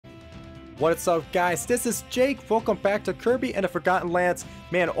What's up, guys? This is Jake. Welcome back to Kirby and the Forgotten Lands.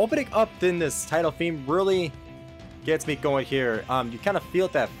 Man, opening up in this title theme really gets me going here. You kind of feel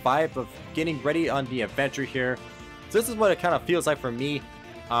that vibe of getting ready on the adventure here. So this is what it kind of feels like for me.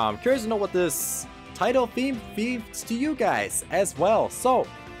 Curious to know what this title theme feels to you guys as well. So,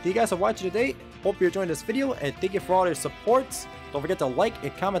 if you guys are watching today, hope you're enjoying this video and thank you for all your support. Don't forget to like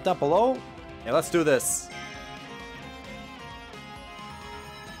and comment down below. And let's do this.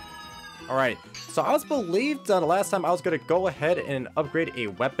 Alright, so I was believed the last time I was going to go ahead and upgrade a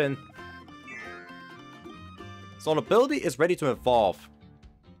weapon. So an ability is ready to evolve.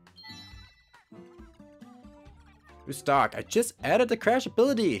 New stock. I just added the crash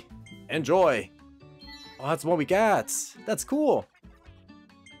ability. Enjoy. Oh, that's what we got. That's cool.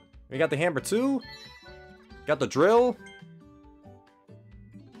 We got the hammer too. Got the drill.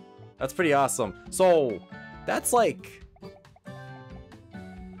 That's pretty awesome. So, that's like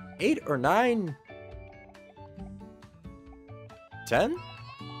 8 or 9, 10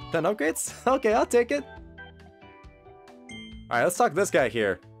 upgrades? Okay, I'll take it. Alright, let's talk to this guy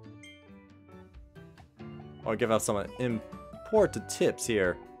here. I'll give out some important tips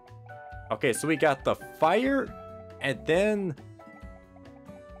here. Okay, so we got the fire, and then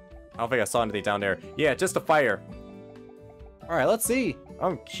I don't think I saw anything down there. Yeah, just the fire. Alright, let's see.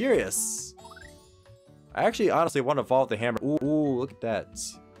 I'm curious. I actually honestly want to evolve the hammer. Ooh, look at that.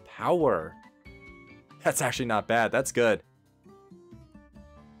 Power. That's actually not bad. That's good.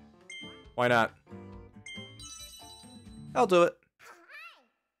 Why not? I'll do it.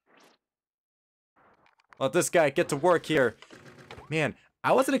 Let this guy get to work here. Man,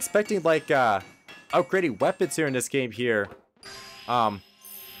 I wasn't expecting like upgrading weapons here in this game here.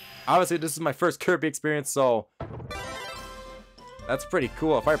 Obviously this is my first Kirby experience, so that's pretty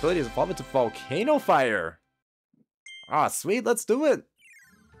cool. Fire ability is evolved into Volcano Fire. Ah, sweet. Let's do it.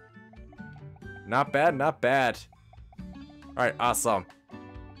 Not bad, not bad. Alright, awesome.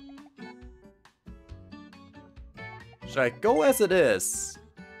 Should I go as it is?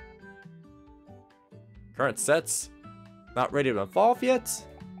 Current sets. Not ready to evolve yet?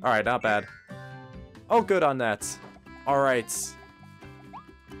 Alright, not bad. Oh, good on that. Alright.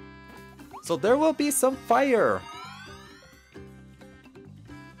 So there will be some fire.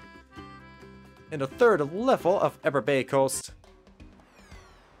 In the third level of Ever Bay Coast.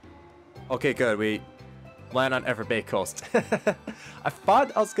 Okay, good. We land on Ever Bay Coast. I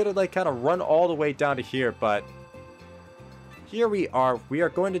thought I was gonna like kind of run all the way down to here, but here we are. We are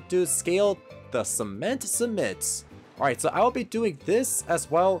going to do scale the cement submits. Alright, so I will be doing this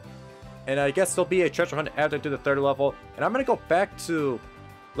as well. And I guess there'll be a treasure hunt after I do the third level. And I'm gonna go back to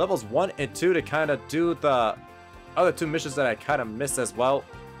levels 1 and 2 to kind of do the other 2 missions that I kind of missed as well.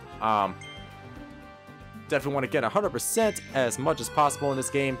 Definitely want to get 100% as much as possible in this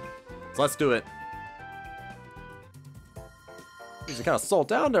game. So let's do it. These are kind of slowed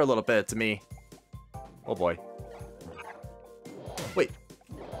down there a little bit to me. Oh boy. Wait.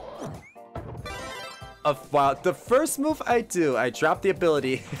 Wow, the first move I do, I drop the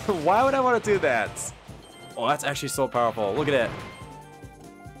ability. Why would I want to do that? Oh, that's actually so powerful. Look at it.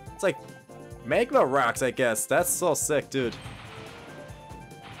 It's like magma rocks, I guess. That's so sick, dude.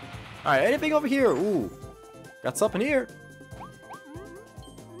 Alright, anything over here? Ooh. Got something here.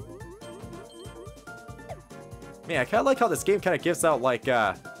 Man, I kind of like how this game kind of gives out like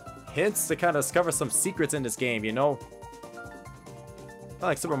hints to kind of discover some secrets in this game, you know? Not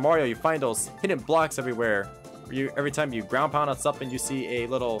like Super Mario, you find those hidden blocks everywhere. Where every time you ground pound on something, you see a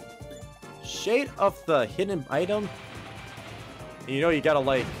little shade of the hidden item. And you know you gotta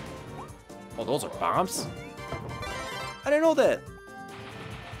like... Oh, those are bombs? I didn't know that!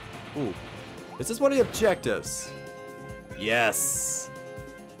 Ooh. Is this one of the objectives? Yes!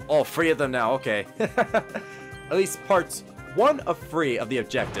 All 3 of them now, okay. At least parts 1 of 3 of the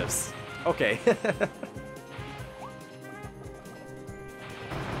objectives. Okay.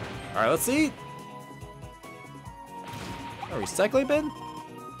 Alright, let's see. A recycling bin?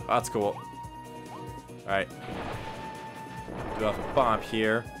 Oh, that's cool. Alright. Do have a bomb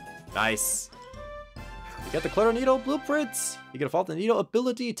here. Nice. You got the Clutter Needle blueprints. You can evolve the needle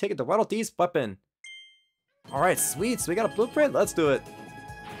ability, take it to Waddle Dee's weapon. Alright, sweet. So we got a blueprint. Let's do it.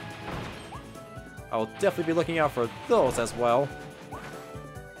 I will definitely be looking out for those as well.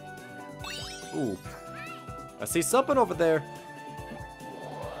 Ooh. I see something over there.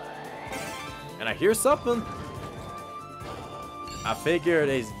 And I hear something. I figured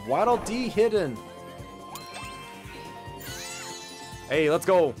a Waddle Dee hidden. Hey, let's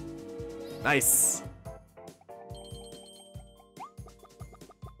go. Nice.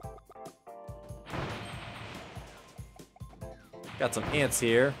 Got some ants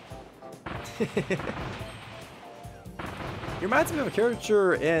here. He reminds me of a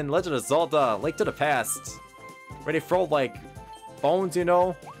character in Legend of Zelda, Link to the Past. Where they throw, like, bones, you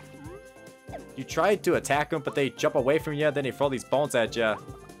know? You try to attack them, but they jump away from you, then they throw these bones at you.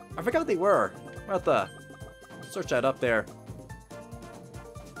 I forgot what they were. I'm gonna have to search that up there.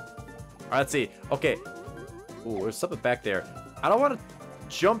 Alright, let's see. Okay. Ooh, there's something back there. I don't want to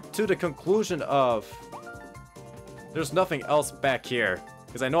jump to the conclusion of there's nothing else back here.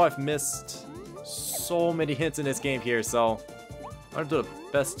 Because I know I've missed so many hints in this game here, so I'm gonna do the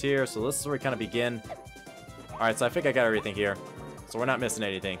best here. So this is where we kind of begin. Alright, so I think I got everything here. So we're not missing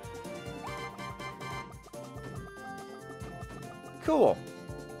anything. Cool.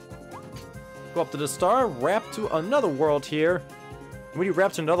 Go up to the star, wrap to another world here. When you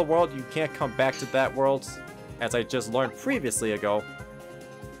wrap to another world, you can't come back to that world, as I just learned previously ago.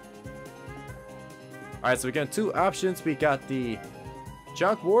 Alright, so we got two options. We got the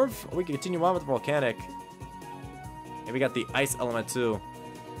Junk Wharf, or we can continue on with the Volcanic. And we got the Ice Element too.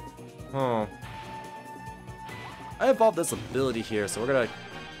 I evolved this ability here, so we're gonna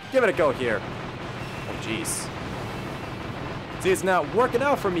give it a go here. Oh, jeez. See, it's not working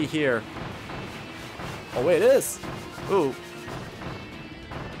out for me here. Oh, wait, it is. Ooh.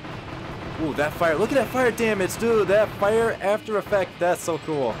 Ooh, that fire. Look at that fire damage, dude. That fire after effect. That's so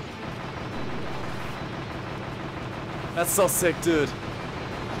cool. That's so sick, dude.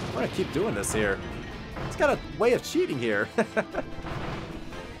 I'm gonna keep doing this here. It's got a way of cheating here.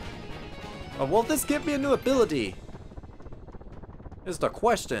 Oh, will this give me a new ability? This is the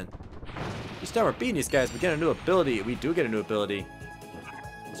question. Each time we're beating these guys, we get a new ability. We do get a new ability.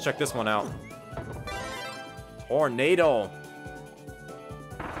 Let's check this one out. Tornado.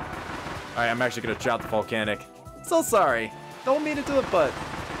 Alright, I'm actually gonna drop the Volcanic. So sorry. Don't mean to do it, but...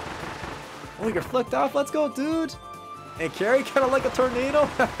 Oh, you're flicked off? Let's go, dude. And carry kind of like a tornado?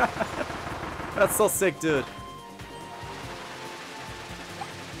 That's so sick, dude.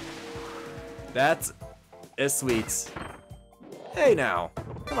 That is sweet. Hey, now.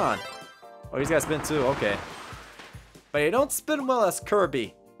 Come on. Oh, he's got spin too. Okay. But you don't spin well as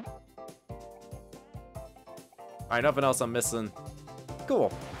Kirby. Alright, nothing else I'm missing.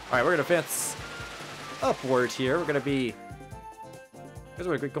 Cool. Alright, we're gonna advance upward here. We're gonna be... I guess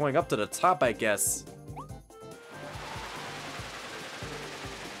we're going up to the top, I guess.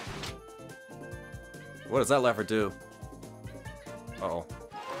 What does that lever do? Uh-oh.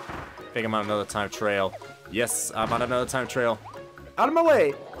 I think I'm on another time trail. Yes, I'm on another time trail. Out of my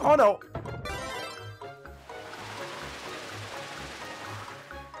way! Oh no!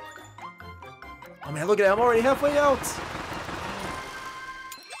 Oh man, look at that, I'm already halfway out!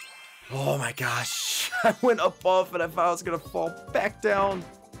 Oh my gosh. I went above and I thought I was gonna fall back down.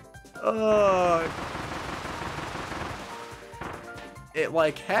 It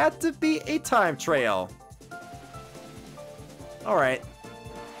like had to be a time trail. Alright.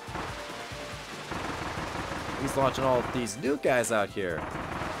 He's launching all of these new guys out here.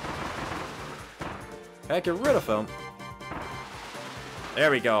 Can I get rid of them? There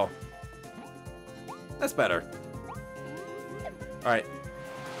we go. That's better. Alright.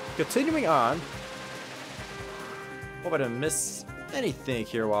 Continuing on. Hope I didn't miss anything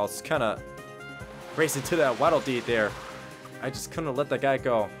here while it's kind of racing to that Waddle Dee there. I just couldn't let that guy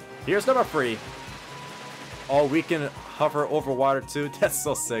go. Here's number 3. Oh, we can hover over water too. That's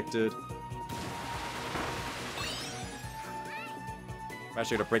so sick, dude. I'm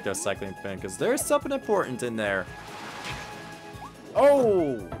actually gonna break that cycling pin because there's something important in there.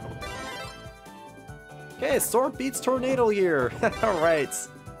 Oh! Okay, sword beats tornado here. Alright.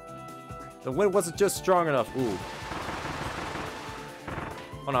 The wind wasn't just strong enough. Ooh.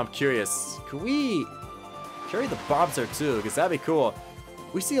 Oh no, I'm curious. Could we carry the bombs there too? Because that'd be cool.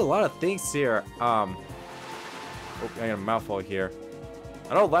 We see a lot of things here. Oh, I got a mouthful here.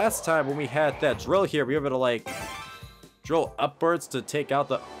 I know last time when we had that drill here, we were able to like drill upwards to take out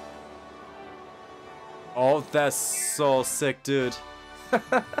the... Oh, that's so sick, dude.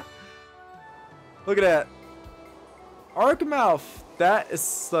 Look at that. Arc mouth. That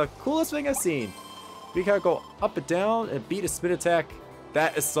is the coolest thing I've seen. We can go up and down and beat a spin attack.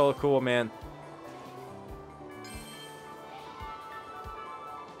 That is so cool, man.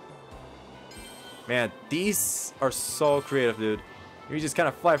 Man, these are so creative, dude. You just kind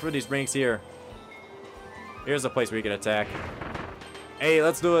of fly through these rings here. Here's a place where you can attack. Hey,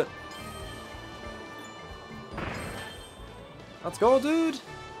 let's do it. Let's go, dude.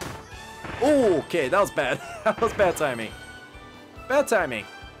 Oh, okay, that was bad. That was bad timing. Bad timing.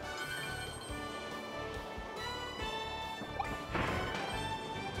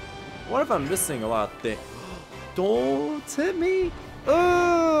 What if I'm missing a lot of things? Don't hit me.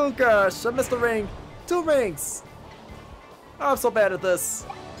 Oh, gosh, I missed the ring. 2 rings. Oh, I'm so bad at this.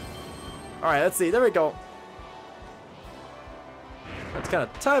 Alright, let's see. There we go. Let's kind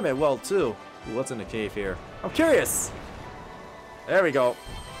of time it well, too. Ooh, what's in the cave here? I'm curious. There we go.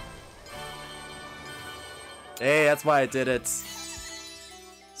 Hey, that's why I did it.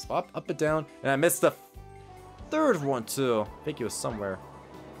 Swap up and down. And I missed the 3rd one, too. I think it was somewhere.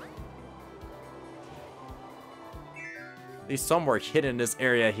 At least somewhere hidden in this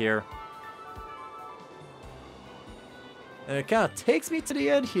area here. And it kind of takes me to the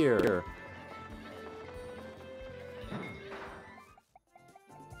end here.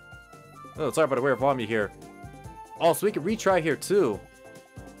 Oh, sorry about the weird volume here. Oh, so we can retry here too.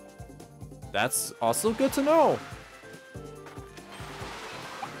 That's also good to know.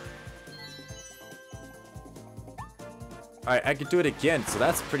 Alright, I can do it again, so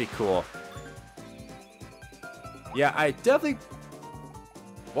that's pretty cool. Yeah, I definitely...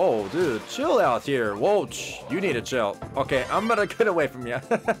 Whoa, dude, chill out here. Whoa, you need to chill. Okay, I'm gonna get away from you.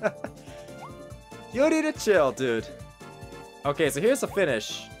 You need to chill, dude. Okay, so here's the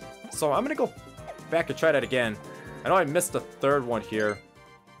finish. So I'm gonna go back and try that again. I know I missed the 3rd one here.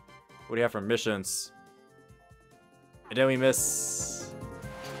 What do you have for missions? And then we miss...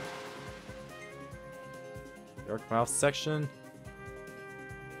 Dark Mouth section.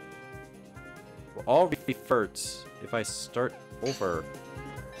 Will all revert if I start over.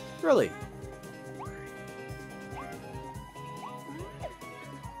 Really?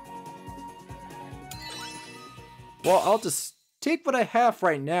 Well, I'll just take what I have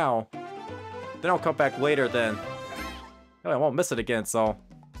right now. Then I'll come back later then. Oh, I won't miss it again, so.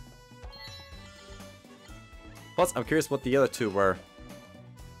 Plus, I'm curious what the other 2 were.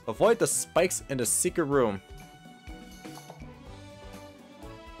 Avoid the spikes in the secret room.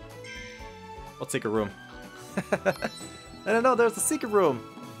 What secret room? I don't know, there's a secret room.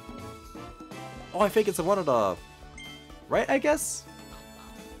 Oh, I think it's one of the... Right, I guess?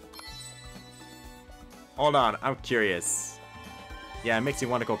 Hold on, I'm curious. Yeah, it makes me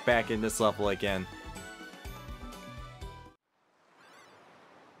want to go back in this level again.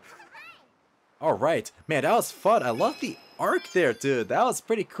 Alright. Man, that was fun. I love the arc there, dude. That was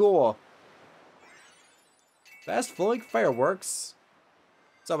pretty cool. Fast flowing fireworks.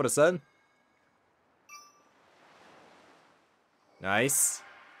 Is that what it said? Nice.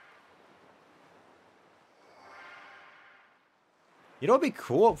 You know what would be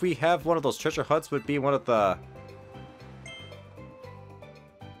cool if we have one of those treasure huts would be one of the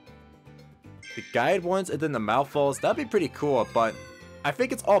guide ones and then the mouthfuls. That'd be pretty cool, but I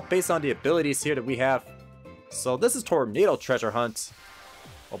think it's all based on the abilities here that we have. So this is Tornado Treasure Hunt.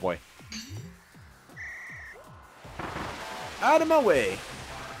 Oh boy. Out of my way.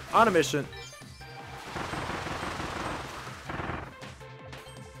 On a mission.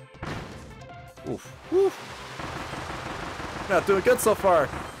 Oof. Oof. Not doing good so far.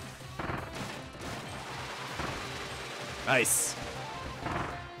 Nice.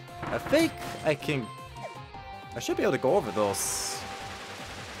 I think I can... I should be able to go over those.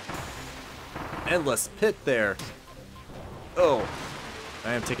 Endless pit there. Oh.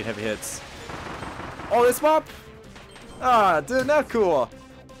 I am taking heavy hits. Oh, this mop? Ah, dude, not cool.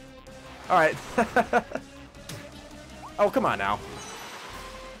 Alright. Oh, come on now.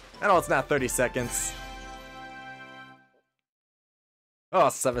 I know it's not 30 seconds. Oh,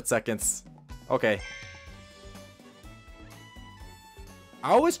 7 seconds. Okay.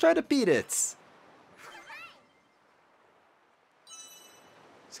 I always try to beat it. It's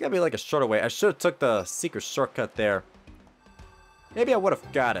gotta be like a shorter way. I should have took the secret shortcut there. Maybe I would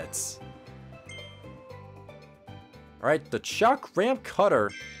have got it. Alright, the Chakram Cutter.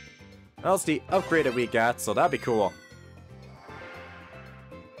 That was the upgrade that we got, so that'd be cool.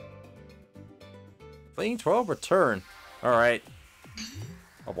 Fleeing 12 return. Alright.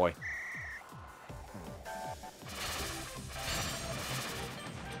 Oh boy.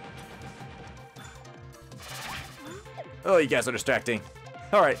 Oh, you guys are distracting.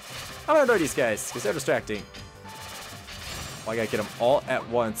 Alright. I'm gonna annoy these guys, because they're distracting. Oh, I gotta get them all at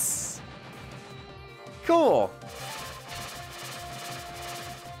once. Cool!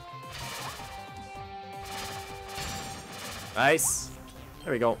 Nice.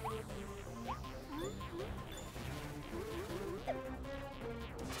 There we go.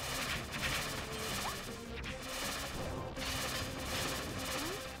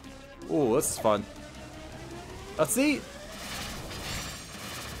 Ooh, this is fun. Let's see.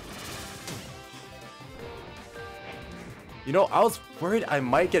 You know, I was worried I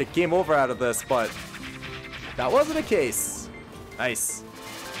might get a game over out of this, but that wasn't the case. Nice.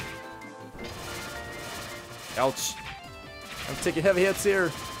 Ouch. I'm taking heavy hits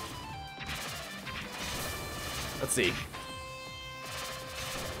here. Let's see.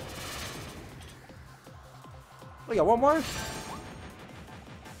 We got one more?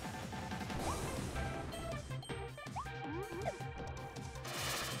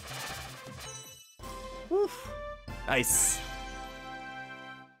 Woof. Nice.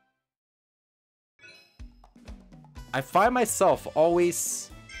 I find myself always...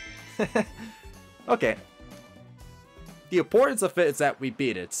 Okay. The importance of it is that we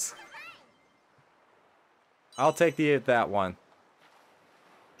beat it. I'll take that one.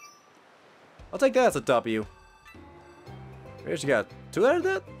 I'll take that as a W. We actually got 2 out of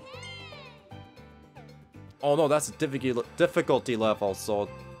that? Oh no, that's a difficulty level, so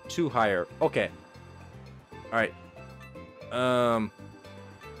 2 higher. Okay. Alright.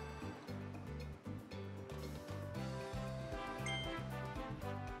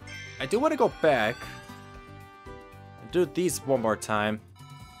 I do want to go back and do these one more time.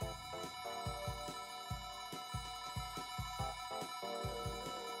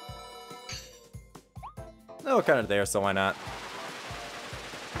 Oh, kind of there, so why not?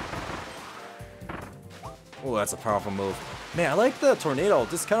 Oh, that's a powerful move. Man, I like the tornado.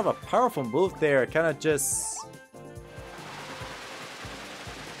 Just kind of a powerful move there. It kind of just...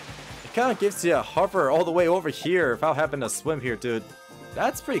 It kind of gives you a hover all the way over here without having to swim here, dude.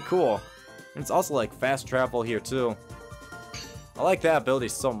 That's pretty cool. And it's also like fast travel here, too. I like that ability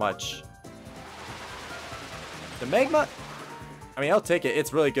so much. The magma... I mean, I'll take it.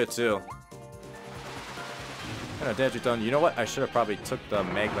 It's really good, too. Kind of damage done. You know what? I should have probably took the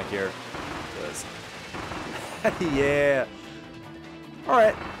magma here. Yeah.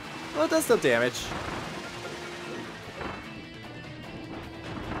 Alright. Well, it does still damage.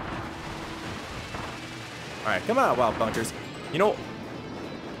 Alright, come on, Wild Bunkers. You know...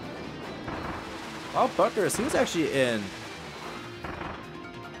 Wild Bunkers, he was actually in...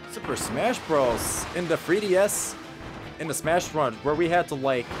 Super Smash Bros. In the 3DS. In the Smash Run, where we had to,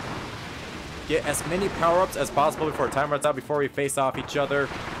 like... get as many power-ups as possible before time runs out before we face off each other.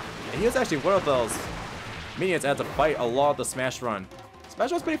 And he was actually one of those minions I had to fight along the Smash Run.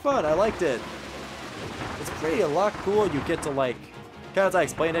 Smash Run's pretty fun, I liked it. It's pretty a lot cool, you get to like, kind of as I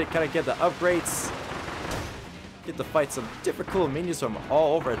explained it, kind of get the upgrades. Get to fight some different cool minions from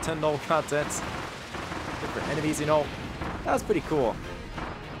all over Nintendo content. Different enemies, you know. That was pretty cool.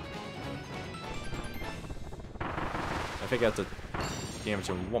 I think I have to damage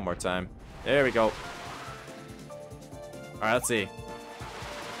him one more time. There we go. Alright, let's see.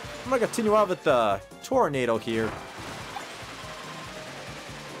 I'm gonna continue on with the tornado here.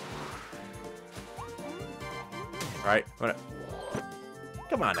 Alright,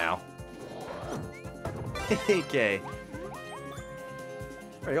 come on now. Okay.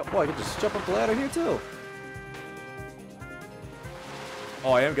 There you go. Oh, I can just jump up the ladder here too.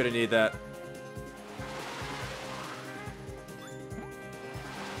 Oh, I am gonna need that.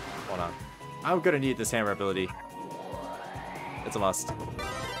 Hold on. I'm gonna need this hammer ability. It's a must.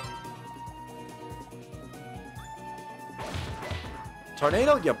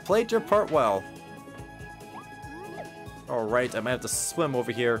 Tornado, you played your part well. Alright, I might have to swim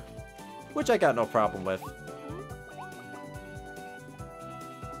over here, which I got no problem with.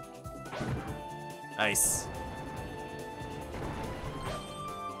 Nice.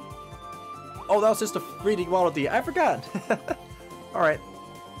 Oh, that was just a 3D Waddle Dee. I forgot. Alright.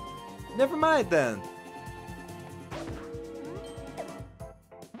 Never mind then.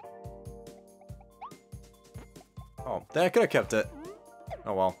 Oh, then I could have kept it.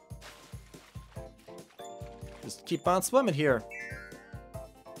 Oh well. Just keep on swimming here.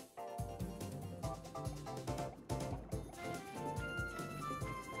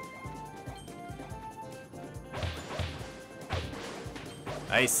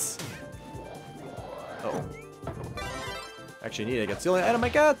 Nice. Uh-oh. Actually, need it. That's the only item I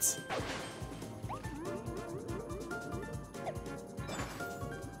got.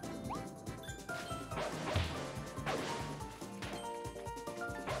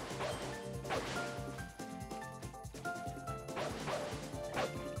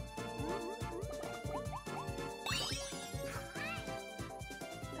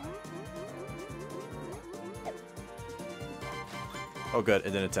 Oh good,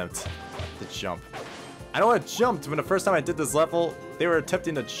 it didn't attempt to jump. I know I jumped when the first time I did this level, they were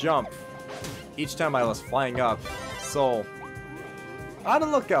attempting to jump each time I was flying up. So, on the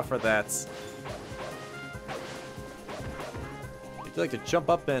lookout for that. I feel like to jump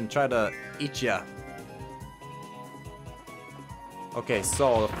up and try to eat ya. Okay,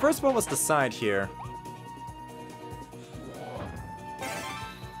 so the first one was the side here.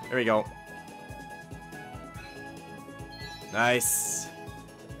 There we go. Nice.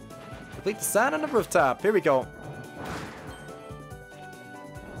 Complete the sign on the rooftop. Here we go.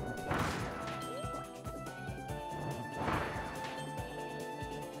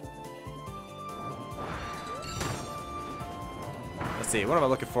 see, what am I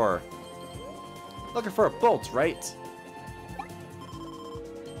looking for? Looking for a bolt, right?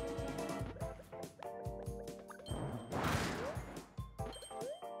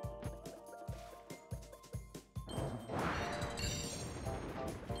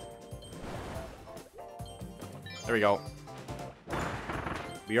 There we go.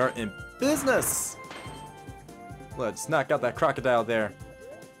 We are in business! Let's knock out that crocodile there.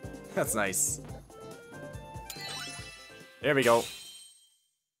 That's nice. There we go.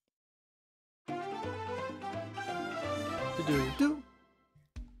 Do-do-do.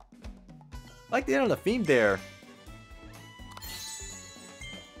 I like the end of the theme there.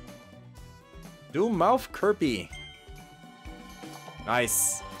 Dual Mouth Kirby.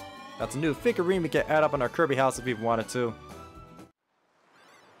 Nice. That's a new figurine we can add up on our Kirby house if we wanted to.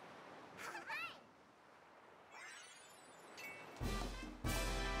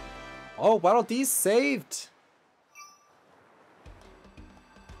 Oh, Waddle Dee saved!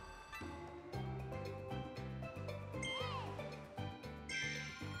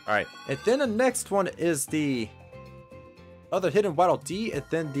 Alright, and then the next one is the other hidden Waddle Dee, and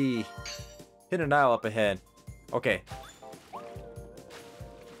then the hidden isle up ahead. Okay.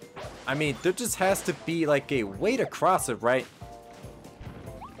 I mean, there just has to be like a way to cross it, right?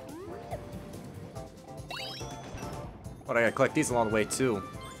 But I gotta collect these along the way too.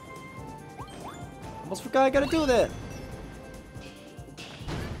 Almost forgot I gotta do that.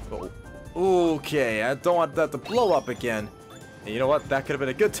 Oh. Okay, I don't want that to blow up again. And you know what? That could have been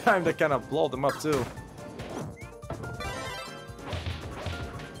a good time to kind of blow them up too.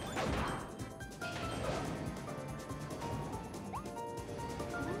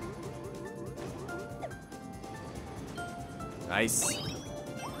 Nice.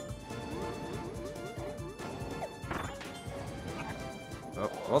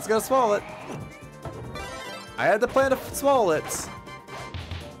 Oh, well, it's gonna swallow it. I had the plan to swallow it.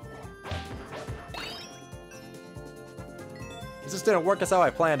 It just didn't work as how I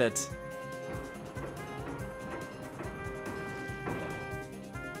planned it.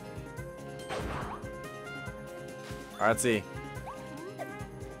 Alright, let's see.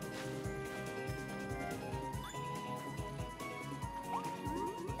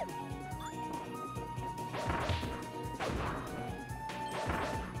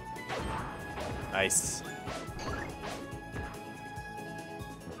 Nice.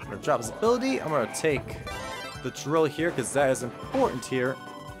 I'm gonna drop his ability. I'm gonna take the drill here because that is important here.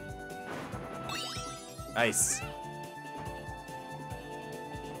 Nice.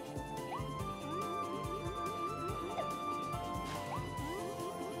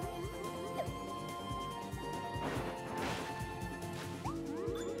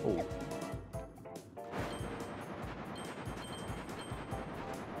 Oh.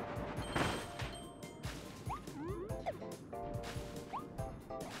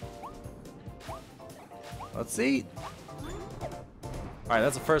 Let's see. Alright,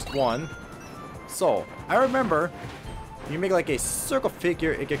 that's the first one. So, I remember when you make like a circle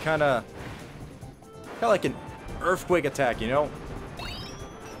figure, it could kind of like an earthquake attack, you know?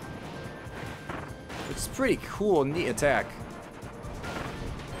 Which is pretty cool, neat attack.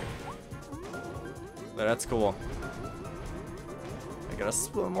 But that's cool. I gotta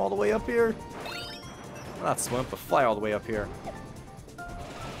swim all the way up here. Well, not swim, but fly all the way up here.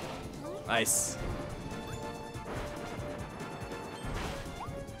 Nice.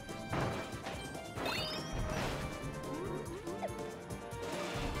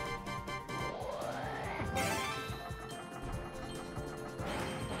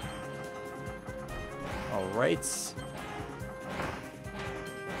 Alright.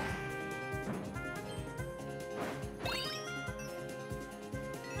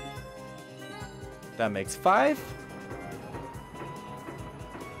 That makes 5.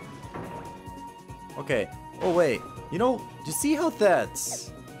 Okay. Oh wait. You know, do you see how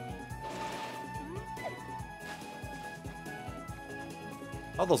that's...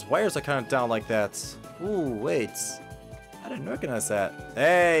 All those wires are kind of down like that. Ooh, wait. I didn't recognize that.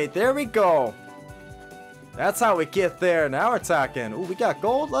 Hey, there we go. That's how we get there. Now we're talking. Ooh, we got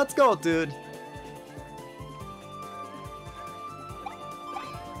gold? Let's go, dude.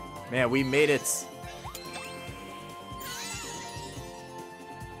 Man, we made it.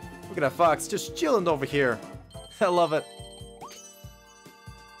 Look at that fox just chilling over here. I love it.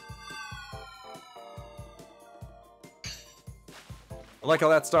 I like how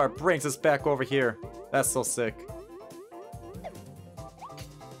that star brings us back over here. That's so sick.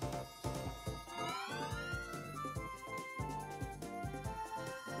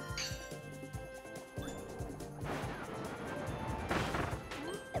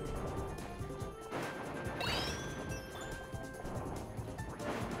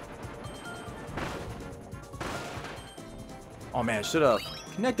 Oh man, should have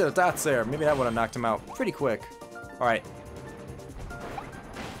connected the dots there. Maybe that would have knocked him out pretty quick. Alright.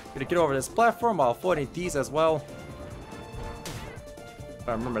 Gonna get over this platform while avoiding these as well. If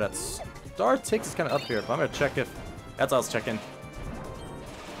I remember that star takes is kind of up here, but I'm gonna check if that's what I was checking.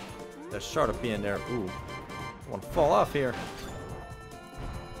 That shard of being there. Ooh. I want to fall off here.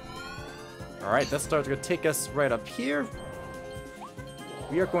 Alright, that star's gonna take us right up here.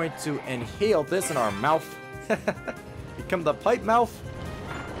 We are going to inhale this in our mouth. Become the pipe mouth.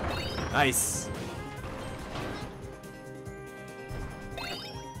 Nice.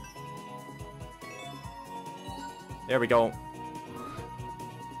 There we go.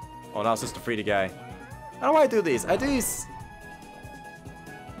 Oh, now it's just a free guy. How do I do these? I do these.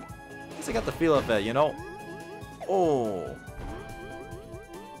 At least I got the feel of it, you know? Oh.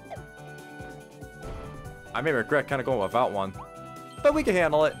 I may regret kind of going without one, but we can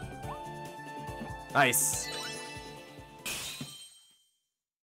handle it. Nice.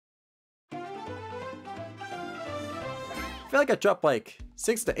 I feel like I dropped like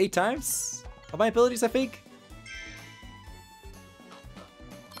 6 to 8 times of my abilities, I think.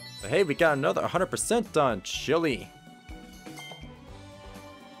 But hey, we got another 100% done. Chilly.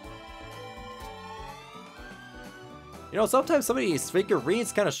 You know, sometimes some of these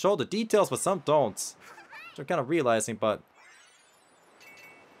figurines kind of show the details, but some don't. Which I'm kind of realizing, but...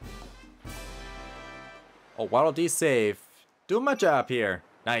 Oh, Waddle Dee save. Doing my job here.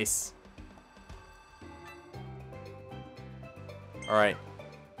 Nice. Alright.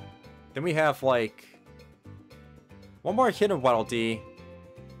 Then we have, like... one more hidden Waddle Dee.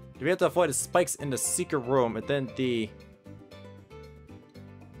 We have to avoid the spikes in the secret room, and then the...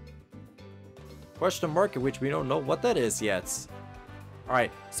 question mark, which we don't know what that is yet.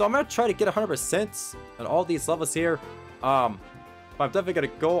 Alright, so I'm going to try to get 100% on all these levels here. But I'm definitely going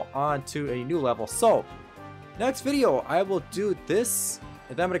to go on to a new level. So, next video, I will do this.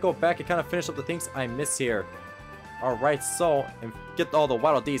 And then I'm going to go back and kind of finish up the things I missed here. Alright, so, and get all the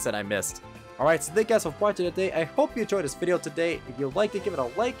Waddle Dees that I missed. Alright, so thank you guys for watching today. I hope you enjoyed this video today. If you liked it, give it a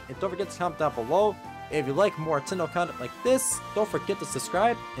like. And don't forget to comment down below. If you like more Nintendo content like this, don't forget to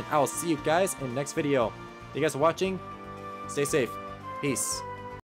subscribe. And I will see you guys in the next video. Thank you guys for watching. Stay safe. Peace.